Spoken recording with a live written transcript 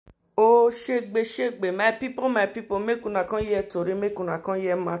Oh, shake, my people, make una come here tori, make una come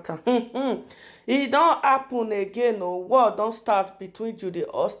here matter. It don't happen again. Oh, war don't start between Judy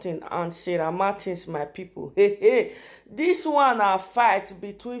Austin and Sarah Martins, my people. Hey, this one a fight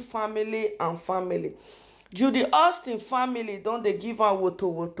between family and family. Judy Austin family don't they give am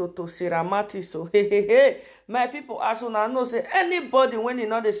woto to Sarah Martins. So hey, my people, as una know, say anybody when you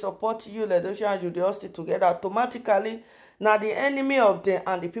know they support you, Edochie and Judy Austin together, automatically now the enemy of them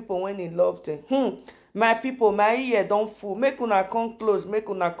and the people when he love them. My people, my ear don't full. Make una come close, make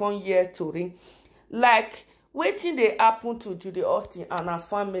una come hear tori. Like wetin dey happen to Judy Austin and her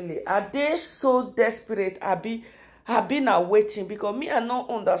family? Are they so desperate? I be now waiting because me I no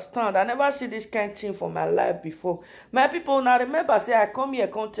understand. I never see this kind of thing for my life before. My people, now remember say I come here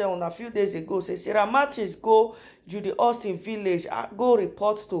come tell on a few days ago say Sarah Martins go Judy Austin village, go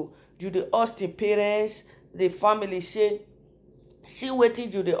report to Judy Austin parents, the family say see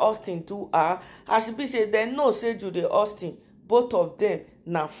wetin Judy Austin do her. As e be say dem know say Judy Austin, both of them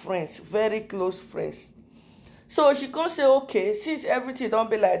na friends, very close friends. So she come say okay, since everything don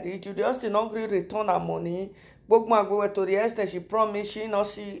be like this, Judy Austin no gree return her money. Gbogbo go to the extent she promise she no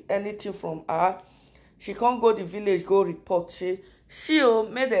see anything from her. She can't go the village go report say see oh,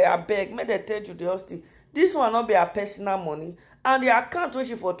 make they abeg, make they tell Judy Austin this one not be her personal money, and the account wey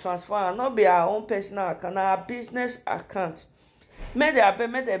she for transfer and not be her own personal account, na her business account. Make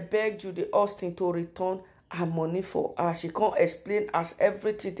they beg Judy Austin to return her money for her. She can't explain as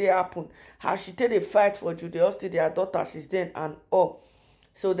everything they happen, how she take a fight for Judy Austin, their daughter since then and all.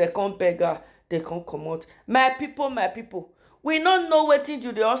 So they can't beg her, they can't come out. My people, we don't know wetin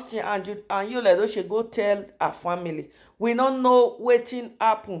Judy Austin and you Edochie go tell her family. We don't know wetin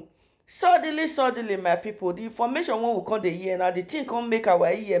happen. Suddenly, my people, the information when we come dey hear now, the thing come make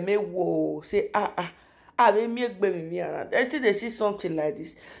our ear make whoa, say they still they see something like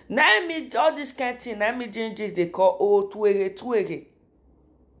this. Now me all this kind of thing, now me changes they call tuere.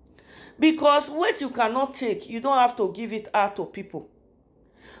 Because what you cannot take, you don't have to give it out to people.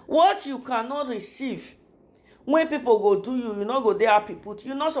 What you cannot receive, when people go do you not go there people.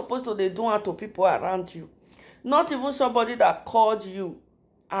 You're not supposed to they do it to people around you. Not even somebody that called you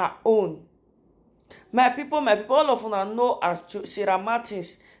our own. My people, all of them know as Sarah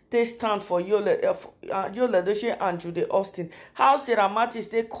Martins they stand for Edochie and Judy Austin. How Sarah Martins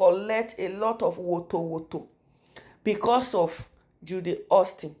they collect a lot of woto because of Judy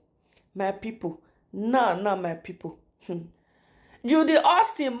Austin. My people, nah, my people. Judy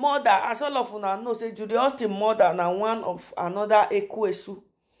Austin mother, as all of una know, say Judy Austin mother na one of another XPOSE.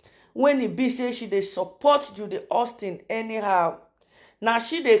 When e be say she dey support Judy Austin anyhow. Now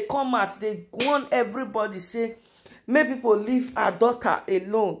she dey come out, they want everybody say make people leave her daughter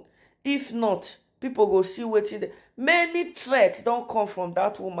alone. If not, people go see wetin. Many threats don't come from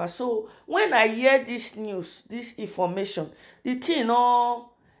that woman. So when I hear this news, this information, the thing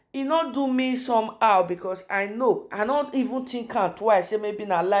it not do me somehow, because I know I not even think am twice. Say maybe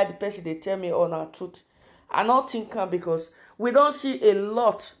na lie the person they tell me or na truth. I not think am because we don't see a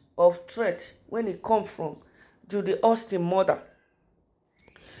lot of threat when it come from Judy Austin mother.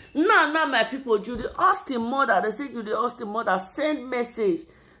 Now, my people, Judy Austin mother, they say Judy Austin mother send message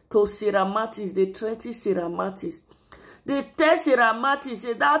to Sarah Martins. They threaten Sarah Martins. They tell Sarah Martins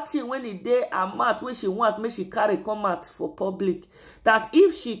say that thing when the day her mouth when she want make she carry come out for public, that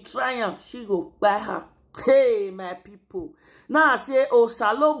if she try am she go buy her. Hey, my people, now I say oh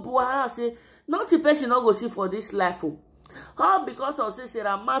salo bua, I say not the person not go see for this life. How because of say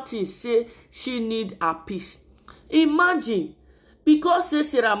Sarah Martins say she need a peace. Imagine, because say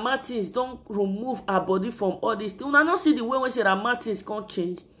Sarah Martins don't remove her body from all this thing. Una not see the way when Sarah Martins can't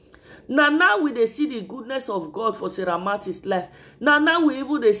change. Now we they see the goodness of God for Sarah Martins' life. Now we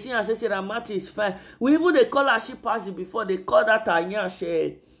even they see and say Sarah Martins fine. We even they call her she passed before they call that her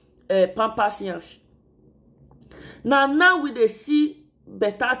yansh pampas yansh. Now we they see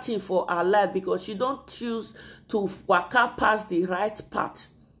better thing for her life because she don't choose to waka past the right path.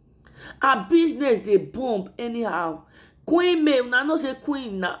 Her business they bomb anyhow. Queen May, now no say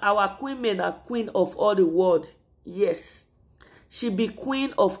queen now. Our Queen May na queen of all the world. Yes. She be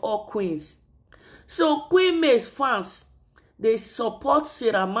queen of all queens. So Queen May's fans, they support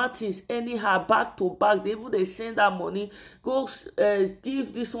Sarah Martins anyhow, back to back. They even they send her money. Go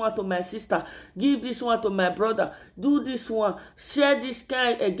give this one to my sister. Give this one to my brother. Do this one. Share this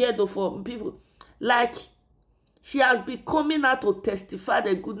kind again for people. Like she has been coming out to testify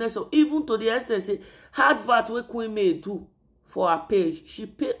the goodness of, even to the extent say advert what Queen May do for her page. She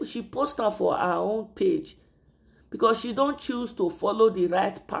post her for her own page. Because she don't choose to follow the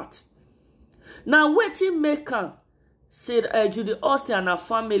right path. Now, wetin make her say Judy Austin and her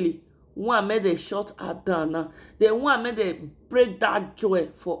family one made they shut her down now. The one made they break that joy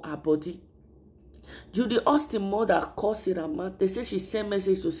for her body. Judy Austin mother called Sarah Matis. They say she sent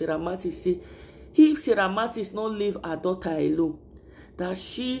message to Sarah Matis, say if Sarah Matis not leave her daughter alone, that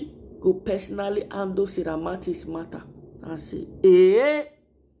she go personally handle Sarah Matis matter. And say,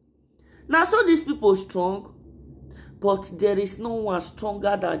 now so these people strong, but there is no one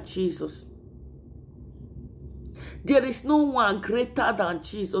stronger than Jesus. There is no one greater than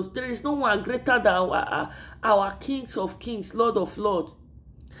Jesus. There is no one greater than our kings of kings, Lord of lords.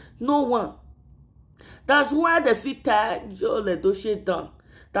 No one. That's why they fit tie Yul Edochie down.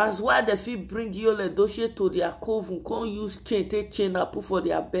 That's why they fit bring Yul Edochie to their coven. Can't use chain and put for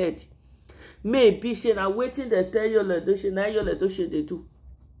their bed. Maybe say now waiting they tell Yul Edochie, now Yul Edochie they do.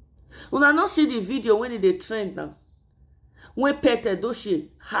 When I not see the video when they trend now. When Pete Edochie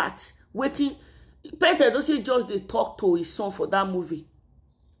heart waiting. Pete Edochie just they talk to his son for that movie.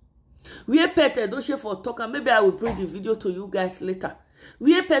 Where Pete Edochie for talk, and maybe I will bring the video to you guys later.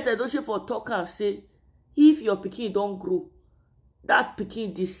 Where Pete Edochie for talk and say, if your pikin don't grow, that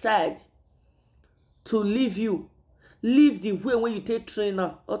pikin decide to leave you, leave the way when you take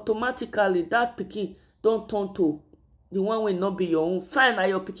trainer, automatically that pikin don't turn to the one will not be your own. Fine, na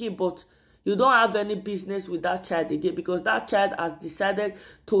your pikin, but you don't have any business with that child again because that child has decided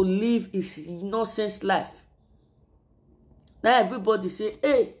to live his nonsense life. Now everybody say,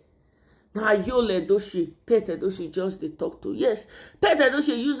 hey, now Yul Edochie, Pete Edochie just they talk to. Yes, Pete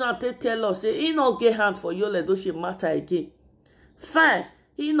Edochie use and tell us, say, he not get hand for Yul Edochie matter again. Fine,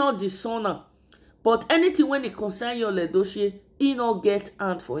 he not dishonor. But anything when it concern Yul Edochie, he not get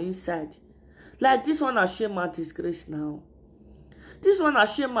hand for inside. Like this one has shame and disgrace now. This one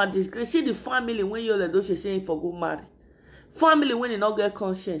has shame and disgrace. See the family when Yul Edochie saying for go marry. Family when they not get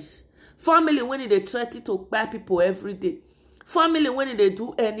conscience. Family when they threaten to buy people every day. Family when they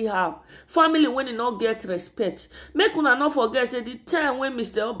do anyhow. Family when they not get respect. Make una not forget, say the time when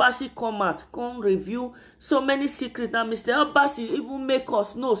Mr. Obasi come out, come review so many secrets. Now Mr. Obasi even make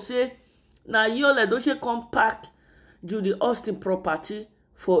us know, say, now Yul Edochie come pack Judy Austin property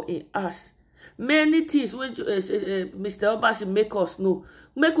for in us. Many things when Mr. Obasi make us know.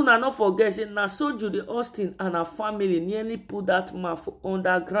 Make una not forget, say, now so Judy Austin and her family nearly put that man for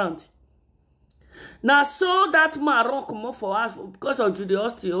underground. Now so that man run come for us because of Judy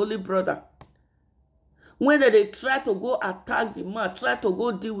Austin, only brother. When they try to go attack the man, try to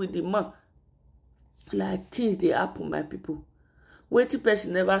go deal with the man, like things they happen, my people. Waiting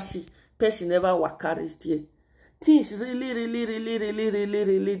person never see, person never walk carries there. Things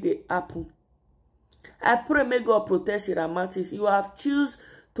really they happen. I pray may God protect Sarah Matis. You have choose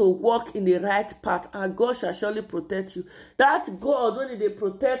to walk in the right path, and God shall surely protect you. That God when they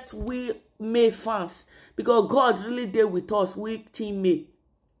protect we May fans, because God really there with us, we team May.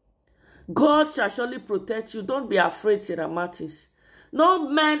 God shall surely protect you. Don't be afraid, Sarah Matis. No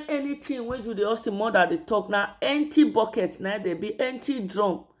man anything when you the Austin mother they talk now. Empty bucket now they be empty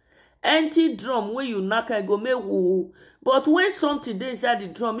drum. Empty drum when you knock and go me woo. But when something they inside the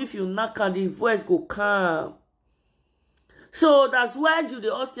drum, if you knock and the voice go calm. So that's why Judy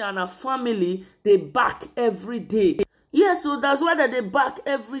Austin and her family they back every day. Yes, so that's why they back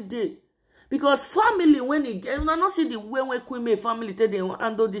every day. Because family when it get, I not see the way when Queen May family tell they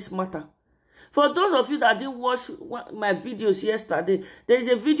handle this matter. For those of you that didn't watch my videos yesterday, there is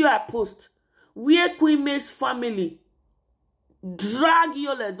a video I post where Queen May's family drag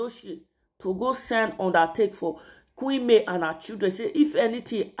Yul Edochie to go send undertake for Queen May and her children. Say if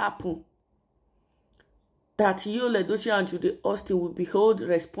anything happen, that Yul Edochie and Judy Austin will be held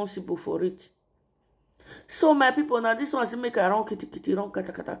responsible for it. So my people, now this one say make I run kitty run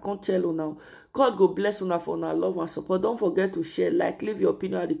kata can't tell you now. God go bless you now for now love and support. Don't forget to share, like, leave your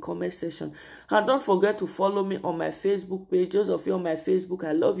opinion at the comment section, and don't forget to follow me on my Facebook page. Those of you on my Facebook,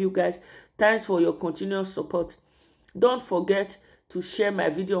 I love you guys. Thanks for your continuous support. Don't forget to share my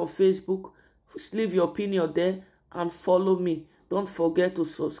video on Facebook, leave your opinion there, and follow me. Don't forget to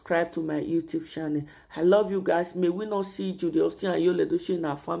subscribe to my YouTube channel. I love you guys. May we not see Judy Austin and Yul Edochie in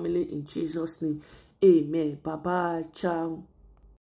our family in Jesus' name. Amen. Bye-bye. Ciao.